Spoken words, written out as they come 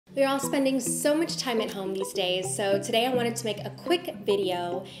We're all spending so much time at home these days, so today I wanted to make a quick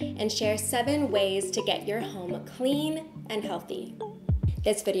video and share 7 ways to get your home clean and healthy.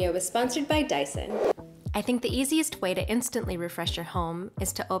 This video was sponsored by Dyson. I think the easiest way to instantly refresh your home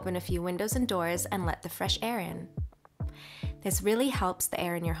is to open a few windows and doors and let the fresh air in. This really helps the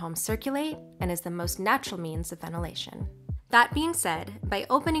air in your home circulate and is the most natural means of ventilation. That being said, by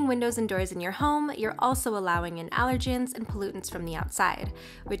opening windows and doors in your home, you're also allowing in allergens and pollutants from the outside,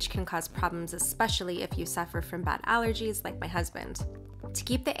 which can cause problems, especially if you suffer from bad allergies like my husband. To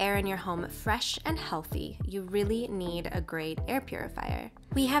keep the air in your home fresh and healthy, you really need a great air purifier.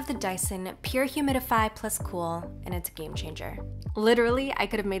 We have the Dyson Pure Humidify Plus Cool, and it's a game changer. Literally, I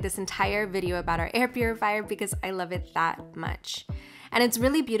could have made this entire video about our air purifier because I love it that much. And it's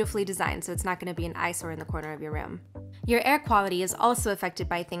really beautifully designed, so it's not going to be an eyesore in the corner of your room. Your air quality is also affected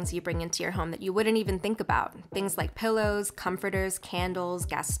by things you bring into your home that you wouldn't even think about. Things like pillows, comforters, candles,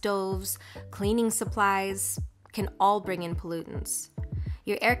 gas stoves, cleaning supplies can all bring in pollutants.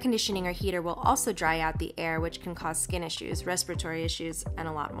 Your air conditioning or heater will also dry out the air, which can cause skin issues, respiratory issues, and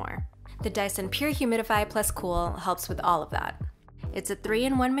a lot more. The Dyson Pure Humidify Plus Cool helps with all of that. It's a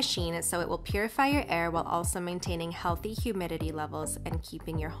 3-in-1 machine, so it will purify your air while also maintaining healthy humidity levels and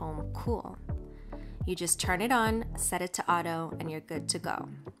keeping your home cool. You just turn it on, set it to auto, and you're good to go.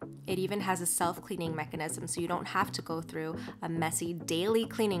 It even has a self-cleaning mechanism, so you don't have to go through a messy daily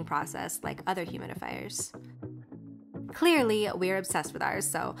cleaning process like other humidifiers. Clearly, we're obsessed with ours,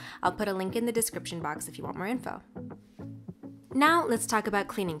 so I'll put a link in the description box if you want more info. Now let's talk about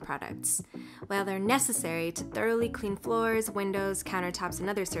cleaning products. While they're necessary to thoroughly clean floors, windows, countertops, and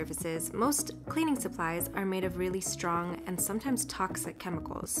other surfaces, most cleaning supplies are made of really strong and sometimes toxic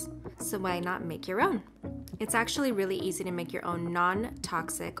chemicals. So why not make your own? It's actually really easy to make your own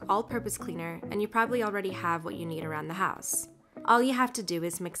non-toxic, all-purpose cleaner, and you probably already have what you need around the house. All you have to do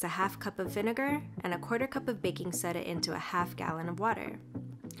is mix a ½ cup of vinegar and a ¼ cup of baking soda into a ½ gallon of water.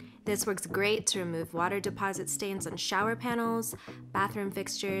 This works great to remove water deposit stains on shower panels, bathroom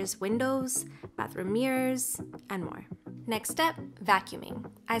fixtures, windows, bathroom mirrors, and more. Next up, vacuuming.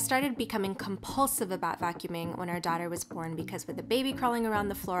 I started becoming compulsive about vacuuming when our daughter was born because with the baby crawling around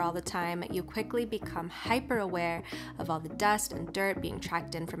the floor all the time, you quickly become hyper aware of all the dust and dirt being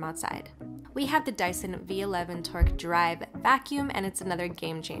tracked in from outside. We have the Dyson V11 Torque Drive vacuum, and it's another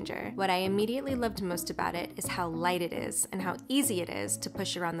game changer. What I immediately loved most about it is how light it is and how easy it is to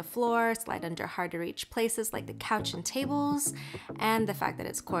push around the floor, slide under hard to reach places like the couch and tables, and the fact that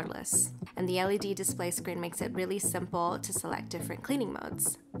it's cordless. And the LED display screen makes it really simple to select different cleaning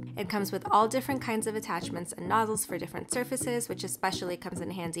modes. It comes with all different kinds of attachments and nozzles for different surfaces, which especially comes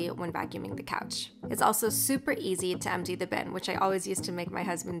in handy when vacuuming the couch. It's also super easy to empty the bin, which I always used to make my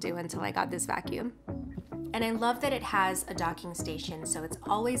husband do until I got this vacuum. And I love that it has a docking station, so it's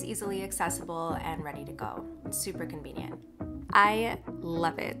always easily accessible and ready to go. It's super convenient. I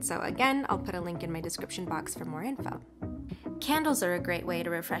love it. So again, I'll put a link in my description box for more info. Candles are a great way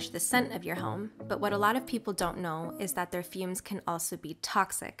to refresh the scent of your home, but what a lot of people don't know is that their fumes can also be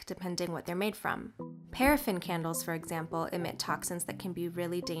toxic depending what they're made from. Paraffin candles, for example, emit toxins that can be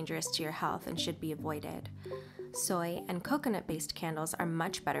really dangerous to your health and should be avoided. Soy and coconut-based candles are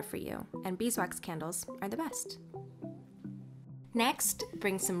much better for you, and beeswax candles are the best. Next,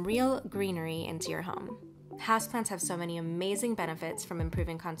 bring some real greenery into your home. Houseplants have so many amazing benefits, from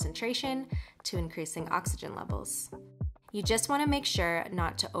improving concentration to increasing oxygen levels. You just want to make sure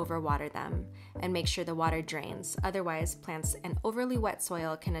not to overwater them and make sure the water drains. Otherwise, plants in overly wet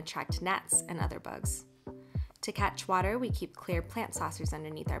soil can attract gnats and other bugs. To catch water, we keep clear plant saucers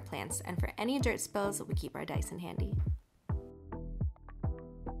underneath our plants, and for any dirt spills, we keep our Dyson handy.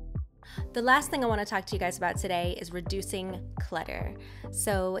 The last thing I want to talk to you guys about today is reducing clutter.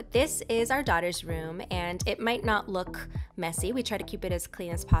 So this is our daughter's room, and it might not look messy. We try to keep it as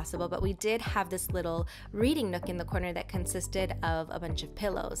clean as possible, but we did have this little reading nook in the corner that consisted of a bunch of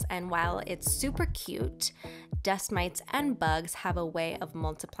pillows. And while it's super cute, dust mites and bugs have a way of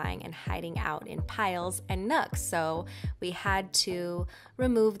multiplying and hiding out in piles and nooks. So we had to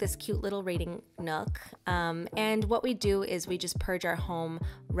remove this cute little reading nook. And what we do is we just purge our home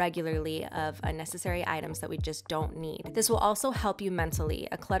regularly of unnecessary items that we just don't need. This will also help you mentally.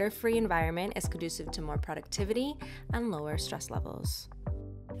 A clutter-free environment is conducive to more productivity and lower stress levels.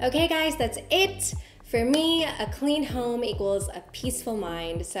 Okay guys, that's it. For me, a clean home equals a peaceful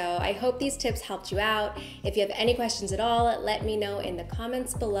mind. So I hope these tips helped you out. If you have any questions at all, let me know in the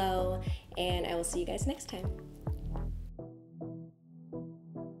comments below, and I will see you guys next time.